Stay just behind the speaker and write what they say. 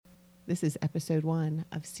This is episode 1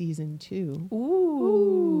 of season 2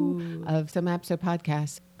 Ooh. of SOMAPSO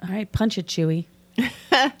podcast. All right, punch it, Chewy.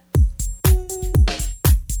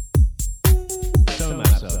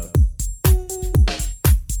 SOMAPSO.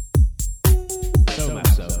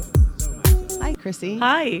 SOMAPSO. Hi, Chrissy.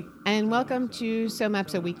 Hi, And welcome to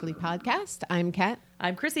SOMAPSO Weekly Podcast. I'm Kat.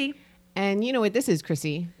 I'm Chrissy. And you know what this is,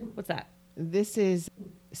 Chrissy? What's that? This is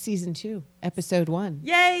season 2, episode 1.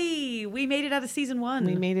 Yay! We made it out of season 1.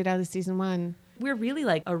 We made it out of season 1. We're really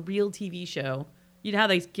like a real TV show. You know how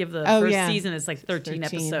they give the Oh, first yeah. season is like 13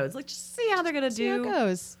 episodes. Like, just see how they're going to See how do. it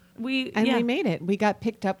goes. We made it. We got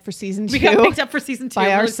picked up for season 2. We got picked up for season 2.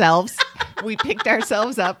 by ourselves. We picked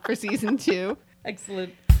ourselves up for season 2.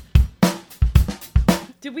 Excellent.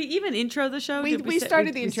 Did we even intro the show? We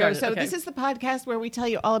started the intro. Started, okay. This is the podcast where we tell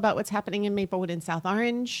you all about what's happening in Maplewood and South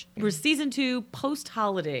Orange. We're season 2 post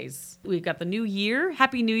holidays. We've got the new year.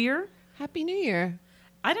 Happy New Year. Happy New Year.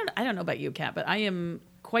 I don't know about you, Kat, but I am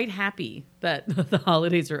quite happy that the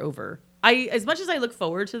holidays are over. As much as I look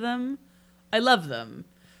forward to them, I love them.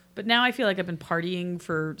 But now I feel like I've been partying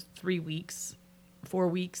for 3 weeks, 4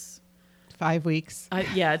 weeks. 5 weeks.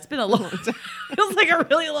 Yeah, it's been a long time. Feels like a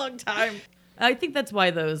really long time. I think that's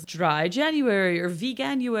why those dry January or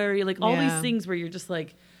veganuary, like all these things where you're just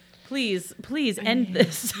like, please end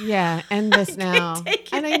this. Yeah, end this now. take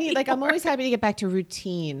it And I need, I'm anymore. always happy to get back to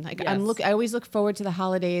routine. Like Yes. I always look forward to the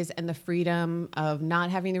holidays and the freedom of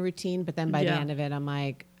not having the routine. But then by the Yeah. end of it, I'm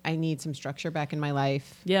like, I need some structure back in my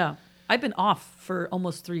life. Yeah. I've been off for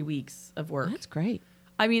almost 3 weeks of work. That's great.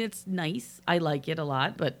 I mean, it's nice. I like it a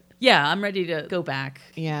lot, but yeah, I'm ready to go back.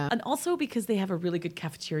 Yeah. And also because they have a really good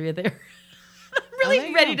cafeteria there. I'm there really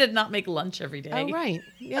you ready go. to not make lunch every day. Oh, right.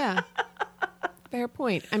 Yeah. Fair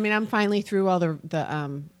point. I mean, I'm finally through all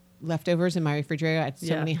the leftovers in my refrigerator. I had so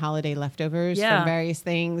Yeah. many holiday leftovers Yeah. from various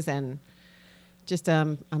things, and just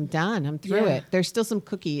I'm done. I'm through Yeah. it. There's still some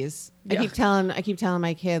cookies. Yeah. I keep telling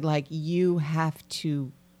my kid, like, you have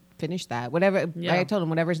to finish that. Whatever. Yeah. I told him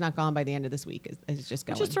whatever's not gone by the end of this week is just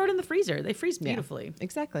going. Just throw it in the freezer. They freeze Yeah. beautifully.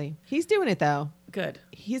 Exactly. He's doing it though. Good.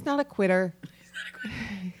 He's not a quitter.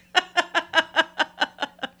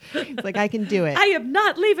 He's like, I can do it. I am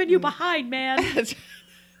not leaving you behind, man.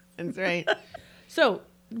 That's right. So,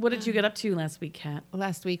 what did you get up to last week, Kat?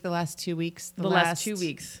 Last week, the last 2 weeks. The last 2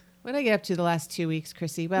 weeks. What did I get up to the last 2 weeks,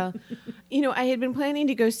 Chrissy? Well, I had been planning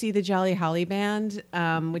to go see the Jolly Holly Band,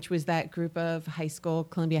 which was that group of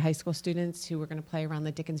Columbia High School students who were going to play around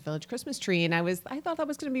the Dickens Village Christmas tree. And I thought that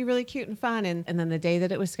was going to be really cute and fun. And then the day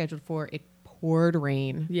that it was scheduled for, it poured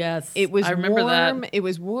rain. Yes. It was I remember warm. that. It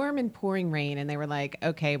was warm and pouring rain. And they were like,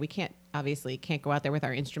 okay, we can't go out there with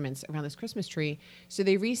our instruments around this Christmas tree. So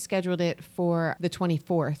they rescheduled it for the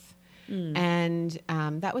 24th. And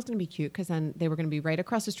that was going to be cute because then they were going to be right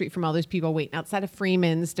across the street from all those people waiting outside of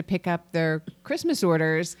Freeman's to pick up their Christmas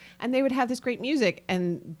orders. And they would have this great music.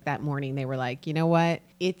 And that morning they were like, you know what?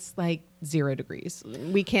 It's like 0 degrees.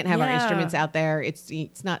 We can't have our Yeah. instruments out there. It's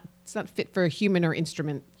not fit for a human or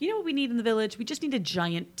instrument. You know what we need in the village? We just need a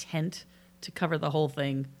giant tent to cover the whole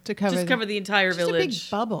thing. To cover just cover the entire Just village. a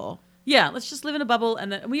big bubble. Yeah, let's just live in a bubble,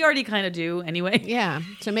 and then we already kind of do anyway. Yeah.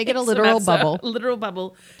 So make it a So literal that's bubble. a literal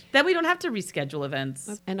bubble. Then we don't have to reschedule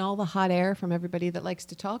events. And all the hot air from everybody that likes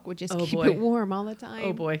to talk would just Oh, keep boy. it warm all the time.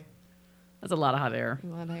 Oh boy, that's a lot of hot air. A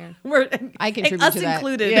lot of air. I contribute us to that.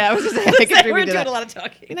 included. Yeah, I was just saying, I contribute we're to doing that. a lot of Be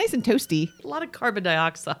talking. nice and toasty. A lot of carbon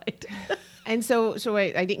dioxide. And so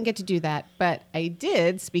I didn't get to do that, but I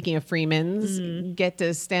did, speaking of Freeman's, get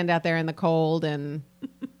to stand out there in the cold, and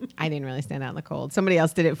I didn't really stand out in the cold. Somebody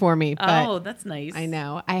else did it for me, but Oh, that's nice. I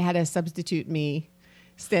know. I had to substitute me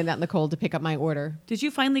stand out in the cold to pick up my order. Did you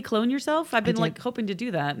finally clone yourself? I've been did. hoping to do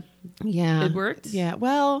that. Yeah. It worked? Yeah.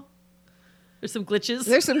 Well, There's some glitches.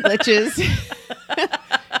 there's some glitches.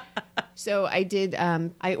 So I did,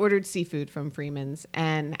 I ordered seafood from Freeman's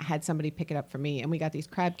and had somebody pick it up for me. And we got these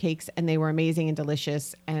crab cakes and they were amazing and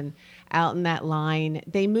delicious. And out in that line,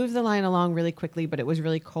 they moved the line along really quickly, but it was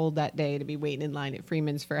really cold that day to be waiting in line at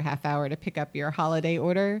Freeman's for a half hour to pick up your holiday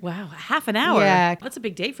order. Wow, half an hour. Yeah. That's a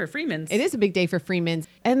big day for Freeman's. It is a big day for Freeman's.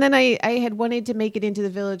 And then I had wanted to make it into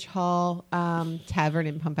the Village Hall Tavern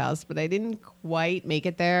and Pump House, but I didn't quite make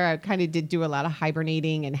it there. I kind of did do a lot of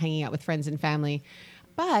hibernating and hanging out with friends and family.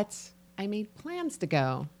 But I made plans to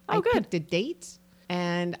go. Oh, I good. picked a date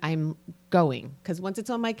and I'm going because once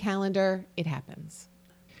it's on my calendar, it happens.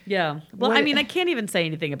 Yeah. Well, What- I mean, I can't even say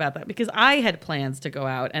anything about that because I had plans to go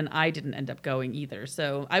out and I didn't end up going either.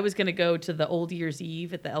 So I was going to go to the Old Year's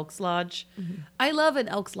Eve at the Elks Lodge. I love an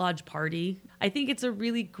Elks Lodge party. I think it's a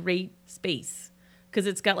really great space because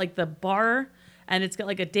it's got like the bar and it's got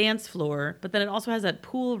like a dance floor, but then it also has that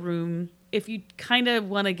pool room if you kind of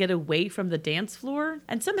want to get away from the dance floor,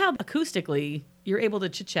 and somehow acoustically, you're able to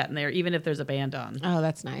chit-chat in there, even if there's a band on. Oh,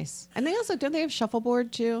 that's nice. And they also, don't they have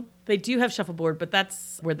shuffleboard too? They do have shuffleboard, but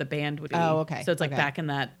that's where the band would be. Oh, okay. So it's like Okay. back in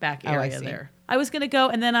that back I area see. there. I was going to go,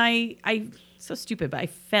 and then I so stupid, but I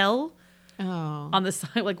fell Oh. on the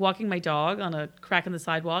side, like walking my dog on a crack in the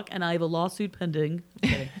sidewalk, and I have a lawsuit pending.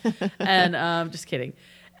 Just kidding. And just kidding.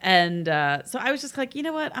 And so I was just like, you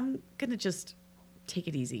know what? I'm going to just take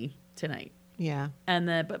it easy tonight. Yeah. And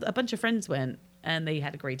but a bunch of friends went, and they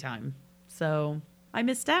had a great time. So I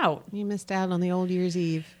missed out. You missed out on the old Year's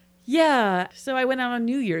Eve. Yeah. So I went out on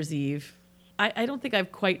New Year's Eve. I don't think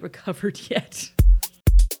I've quite recovered yet.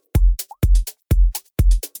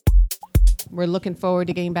 We're looking forward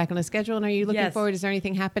to getting back on the schedule. And are you looking Yes. forward? Is there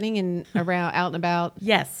anything happening around out and about?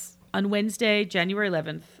 Yes. On Wednesday, January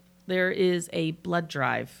 11th, there is a blood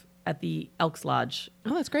drive at the Elks Lodge.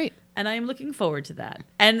 Oh, that's great. And I am looking forward to that.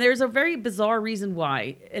 And there's a very bizarre reason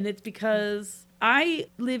why. And it's because I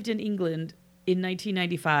lived in England in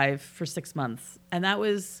 1995 for 6 months. And that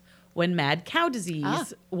was when mad cow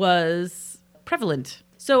disease was prevalent.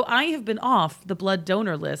 So I have been off the blood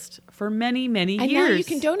donor list for many, many And years. now you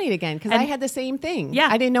can donate again because And- I had the same thing. Yeah,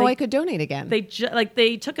 I didn't know they- I could donate again. They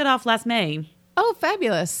took it off last May. Oh,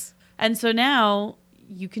 fabulous. And so now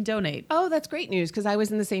you can donate. Oh, that's great news because I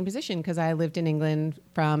was in the same position because I lived in England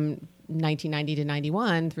from 1990 to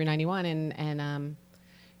 91 through 91 and hadn't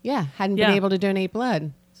Yeah. been able to donate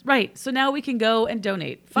blood. Right. So now we can go and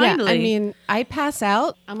donate. Finally. Yeah, I mean, I pass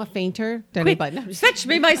out. I'm a fainter. Donate blood. No, I'm just- fetch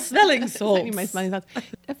me my smelling salts. Sending my smelling salts.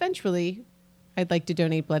 Eventually, I'd like to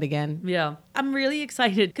donate blood again. Yeah. I'm really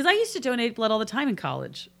excited because I used to donate blood all the time in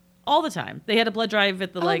college. All the time. They had a blood drive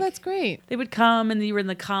at the Oh, that's great. they would come and you were in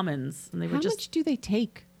the commons and they How were just much do they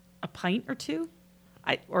take? a pint or two.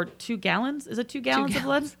 Or 2 gallons. Is it 2 gallons of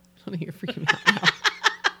blood? Oh, you're freaking me out now.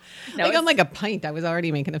 No, Like it's- I'm like a pint. I was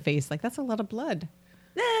already making a face. Like that's a lot of blood.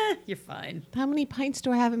 You're fine. How many pints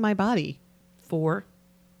do I have in my body? 4.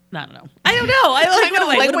 I don't know. I don't know. I like, what do I,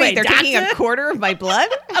 Like, what do wait, I, they're taking a doctor? quarter of my blood?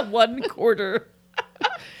 1/4.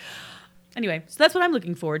 Anyway, so that's what I'm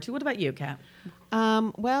looking forward to. What about you, Kat?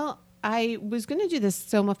 Well, I was going to do this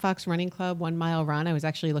Soma Fox Running Club 1 mile run. I was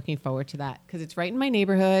actually looking forward to that because it's right in my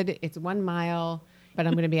neighborhood. It's 1 mile, but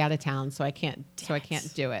I'm going to be out of town, so I can't. So I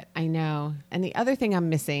can't do it. I know. And the other thing I'm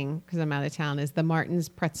missing because I'm out of town is the Martin's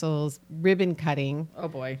Pretzels ribbon cutting. Oh,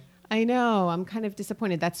 boy. I know. I'm kind of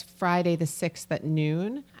disappointed. That's Friday the 6th at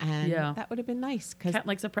noon, and Yeah. that would have been nice because Kat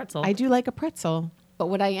likes a pretzel. I do like a pretzel. But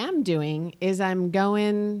what I am doing is I'm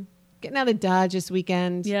getting out of Dodge this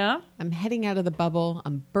weekend. Yeah? I'm heading out of the bubble.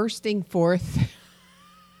 I'm bursting forth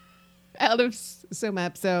out of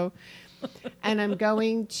SOMAPSO. And I'm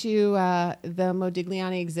going to the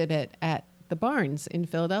Modigliani exhibit at the Barnes in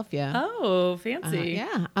Philadelphia. Oh, fancy.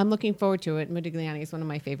 Yeah, I'm looking forward to it. Modigliani is one of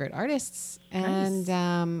my favorite artists. And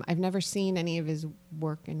I've never seen any of his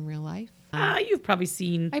work in real life. You've probably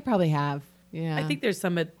seen. I probably have. Yeah. I think there's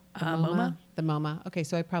some at MoMA. The MoMA. Okay,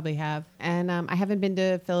 so I probably have. And I haven't been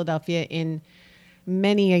to Philadelphia in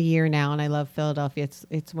many a year now, and I love Philadelphia.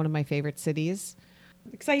 It's one of my favorite cities.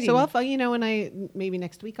 Exciting. So maybe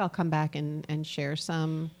next week I'll come back and share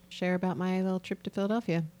about my little trip to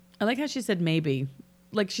Philadelphia. I like how she said maybe.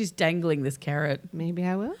 Like she's dangling this carrot. Maybe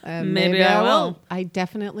I will. Maybe I will. I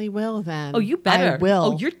definitely will then. Oh, you better. I will.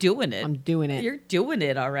 Oh, you're doing it. I'm doing it. You're doing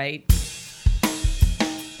it, all right.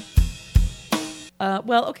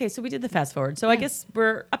 Well, okay, so we did the fast forward. So I guess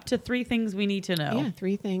we're up to 3 things we need to know. Yeah,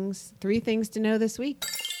 3 things. 3 things to know this week.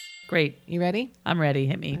 Great. You ready? I'm ready.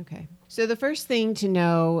 Hit me. Okay. So the first thing to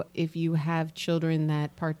know if you have children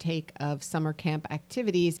that partake of summer camp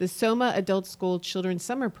activities, the Soma Adult School Children's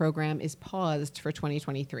Summer Program is paused for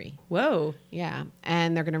 2023. Whoa. Yeah.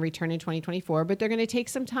 And they're going to return in 2024, but they're going to take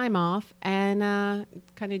some time off and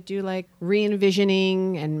kind of do like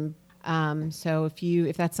re-envisioning. And so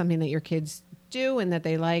if that's something that your kids do and that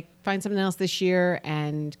they like, find something else this year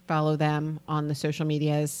and follow them on the social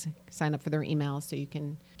medias, sign up for their emails so you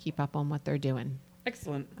can keep up on what they're doing.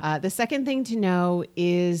 Excellent. The second thing to know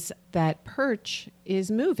is that Perch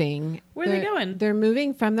is moving. Where are they going? They're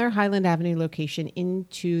moving from their Highland Avenue location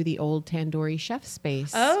into the old Tandoori Chef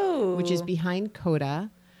space. Oh. Which is behind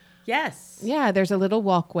Coda. Yes. Yeah, there's a little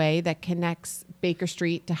walkway that connects Baker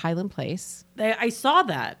Street to Highland Place. I saw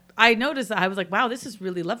that. I noticed that. I was like, wow, this is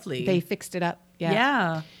really lovely. They fixed it up. Yeah.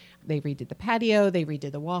 Yeah. They redid the patio. They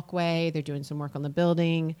redid the walkway. They're doing some work on the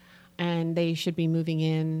building. And they should be moving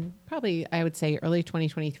in probably, I would say, early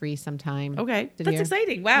 2023 sometime. Okay, Did that's you-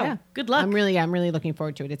 exciting. Wow, Yeah. good luck. I'm really looking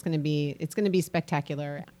forward to it. It's going to be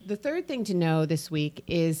spectacular. The third thing to know this week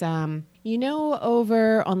is,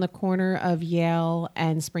 over on the corner of Yale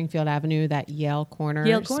and Springfield Avenue, that Yale Corner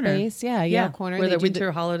space. Yeah, Yale Corner. where They the do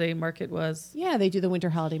winter holiday market was. Yeah, they do the winter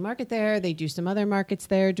holiday market there. They do some other markets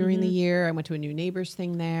there during the year. I went to a new neighbors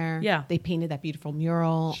thing there. Yeah. They painted that beautiful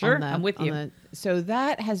mural. Sure, I'm with you. So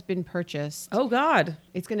that has been purchased. Oh God.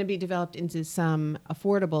 It's going to be developed into some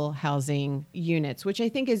affordable housing units, which I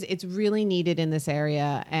think it's really needed in this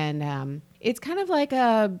area. And it's kind of like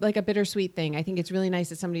a bittersweet thing. I think it's really nice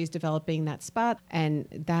that somebody's developing that spot, and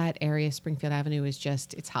that area, Springfield Avenue, is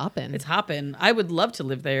it's hopping. It's hopping. I would love to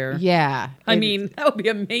live there. Yeah. I mean, that would be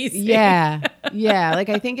amazing. Yeah. Yeah. Like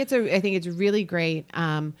I think it's really great.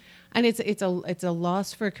 And it's a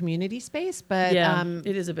loss for community space, but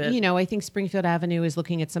it is a bit. I think Springfield Avenue is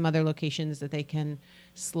looking at some other locations that they can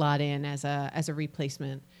slot in as a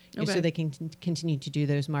replacement, so they can continue to do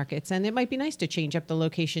those markets. And it might be nice to change up the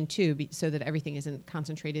location too, so that everything isn't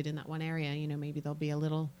concentrated in that one area. Maybe there'll be a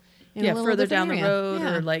little. Further down the road,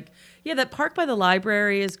 or that park by the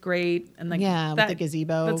library is great, and with the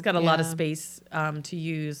gazebo, that's got a lot of space to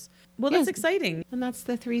use. Well, that's exciting. And that's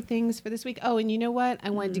the three things for this week. Oh, and you know what? I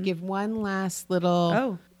wanted to give one last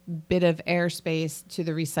little bit of airspace to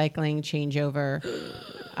the recycling changeover.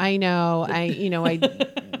 I know.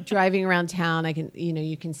 I driving around town,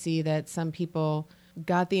 you can see that some people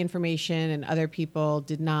got the information and other people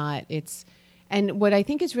did not. And what I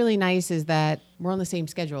think is really nice is that we're on the same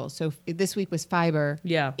schedule. So this week was fiber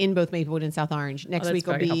in both Maplewood and South Orange. Next week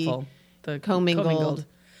will be the commingled,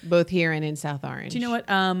 both here and in South Orange. Do you know what?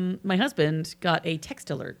 My husband got a text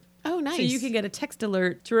alert. Oh, nice. So you can get a text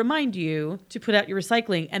alert to remind you to put out your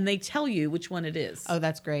recycling, and they tell you which one it is. Oh,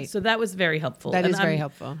 that's great. So that was very helpful. That is very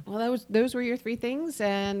helpful. Well, those were your three things,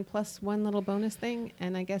 and plus one little bonus thing,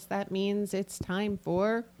 and I guess that means it's time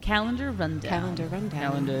for calendar rundown.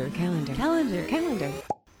 Calendar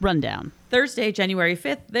rundown. Thursday, January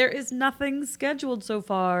 5th, there is nothing scheduled so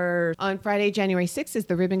far. On Friday, January 6th is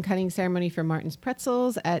the ribbon cutting ceremony for Martin's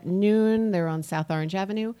Pretzels at noon. They're on South Orange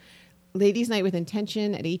Avenue. Ladies' Night with Intention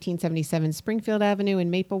at 1877 Springfield Avenue in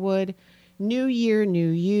Maplewood. New Year, New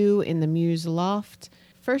You in the Muse Loft.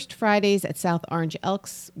 First Fridays at South Orange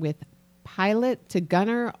Elks with Pilot to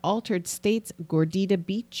Gunner, Altered States, Gordita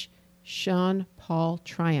Beach, Sean Paul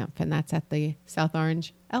Triumph. And that's at the South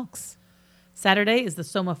Orange Elks. Saturday is the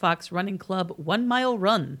Soma Fox Running Club 1 mile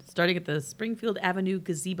run, starting at the Springfield Avenue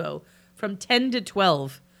gazebo from 10 to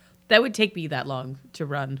 12. That would take me that long to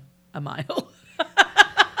run a mile.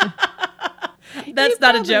 That's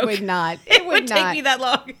not a joke. Would not. It would take me that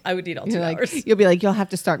long. I would need all 2 hours. You'll be like, you'll have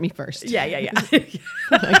to start me first. Yeah.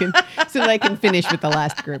 so that I can finish with the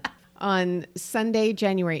last group. On Sunday,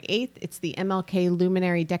 January 8th, it's the MLK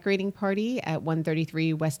Luminary Decorating Party at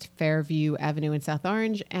 133 West Fairview Avenue in South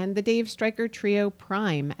Orange, and the Dave Stryker Trio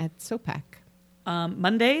Prime at SOPAC.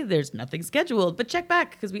 Monday, there's nothing scheduled, but check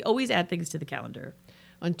back because we always add things to the calendar.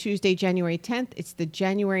 On Tuesday, January 10th, it's the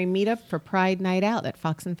January meetup for Pride Night Out at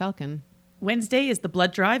Fox and Falcon. Wednesday is the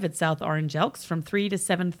Blood Drive at South Orange Elks from 3 to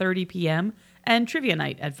 7:30 p.m. and Trivia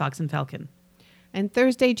Night at Fox and Falcon. And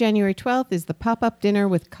Thursday, January 12th is the pop-up dinner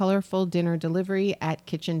with colorful dinner delivery at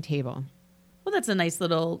Kitchen Table. Well, that's a nice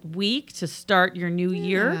little week to start your new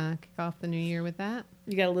year. Yeah, kick off the new year with that.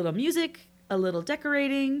 You got a little music, a little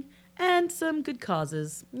decorating, and some good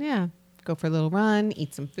causes. Yeah. Go for a little run,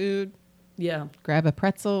 eat some food. Yeah. Grab a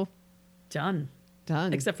pretzel. Done.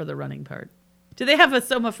 Except for the running part. Do they have a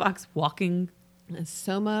Soma Fox walking? A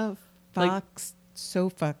Soma Fox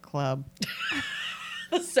Sofa Club.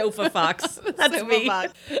 The Sofa Fox. That's Sofa me.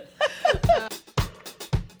 Fox.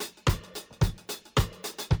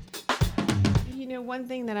 One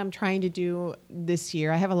thing that I'm trying to do this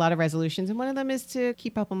year, I have a lot of resolutions, and one of them is to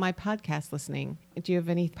keep up on my podcast listening. Do you have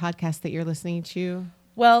any podcasts that you're listening to?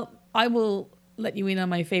 Well, I will let you in on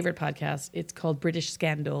my favorite podcast. It's called British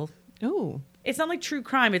Scandal. Oh. It's not like true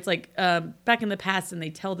crime. It's like back in the past, and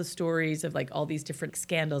they tell the stories of like all these different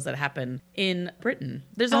scandals that happen in Britain.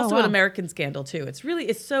 There's also an American scandal too.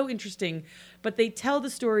 It's so interesting, but they tell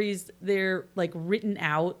the stories. They're like written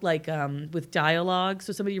out like with dialogue.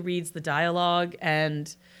 So somebody reads the dialogue,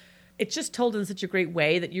 and it's just told in such a great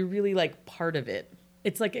way that you're really like part of it.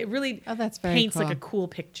 It's like it really that's very paints cool. like a cool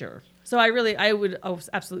picture. So I would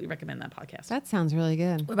absolutely recommend that podcast. That sounds really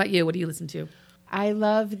good. What about you? What do you listen to? I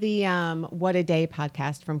love the What a Day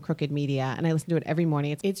podcast from Crooked Media, and I listen to it every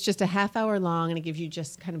morning. It's just a half hour long, and it gives you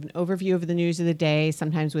just kind of an overview of the news of the day,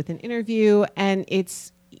 sometimes with an interview, and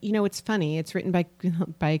it's it's funny. It's written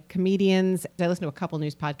by comedians. I listen to a couple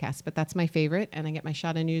news podcasts, but that's my favorite. And I get my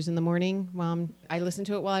shot of news in the morning. I listen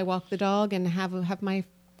to it while I walk the dog and have my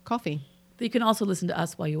coffee. But you can also listen to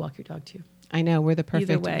us while you walk your dog too. I know we're the perfect.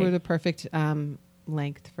 Either way. We're the perfect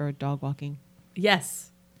length for dog walking.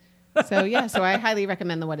 Yes. So I highly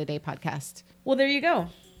recommend the What a Day podcast. Well, there you go.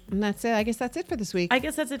 And that's it. I guess that's it for this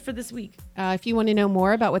week. If If you want to know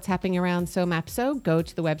more about what's happening around SOMAPSO, go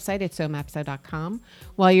to the website at somapso.com.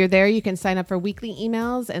 While you're there, you can sign up for weekly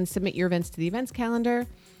emails and submit your events to the events calendar.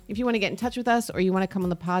 If you want to get in touch with us or you want to come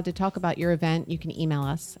on the pod to talk about your event, you can email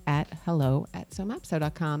us at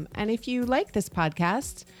hello@somapso.com. And if you like this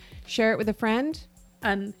podcast, share it with a friend.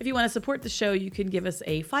 And if you want to support the show, you can give us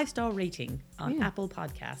a 5-star rating on Apple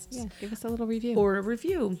Podcasts. Yeah, give us a little review. Or a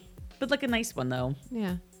review. But like a nice one, though.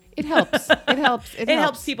 Yeah. It helps. It helps. It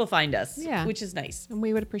helps people find us, yeah, which is nice. And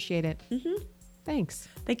we would appreciate it. Mm-hmm. Thanks.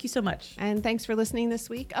 Thank you so much. And thanks for listening this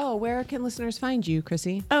week. Oh, where can listeners find you,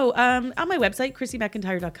 Chrissy? Oh, on my website,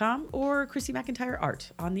 ChrissyMcIntyre.com or Chrissy McIntyre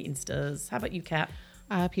Art on the Instas. How about you, Kat?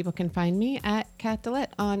 People can find me at Kat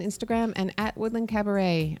Dillette on Instagram and at Woodland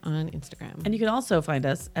Cabaret on Instagram. And you can also find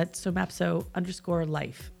us at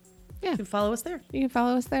SOMAPSO_life. Yeah. You can follow us there. You can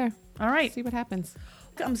follow us there. All right. See what happens.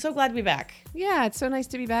 I'm so glad to be back. Yeah, it's so nice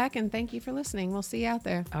to be back, and thank you for listening. We'll see you out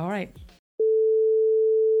there. All right.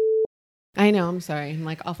 I know, I'm sorry. I'm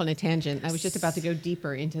like off on a tangent. I was just about to go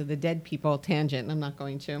deeper into the dead people tangent, and I'm not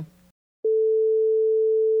going to.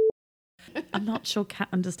 I'm not sure Kat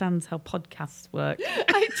understands how podcasts work.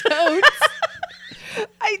 I don't.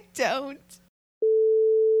 I don't.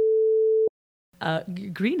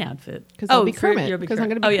 Green outfit. Because I'll be Kermit. Because I'm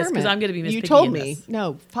going to be Kermit. Yes, because I'm going to be Miss Piggy. You told in me. This.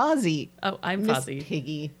 No, Fozzie. Oh, I'm Miss Fozzie.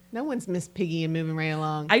 Piggy. No one's Miss Piggy and moving right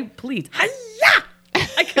along. Please. Hi-ya!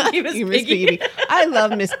 I could be Miss You're Piggy. Miss Piggy. I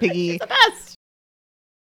love Miss Piggy. The best.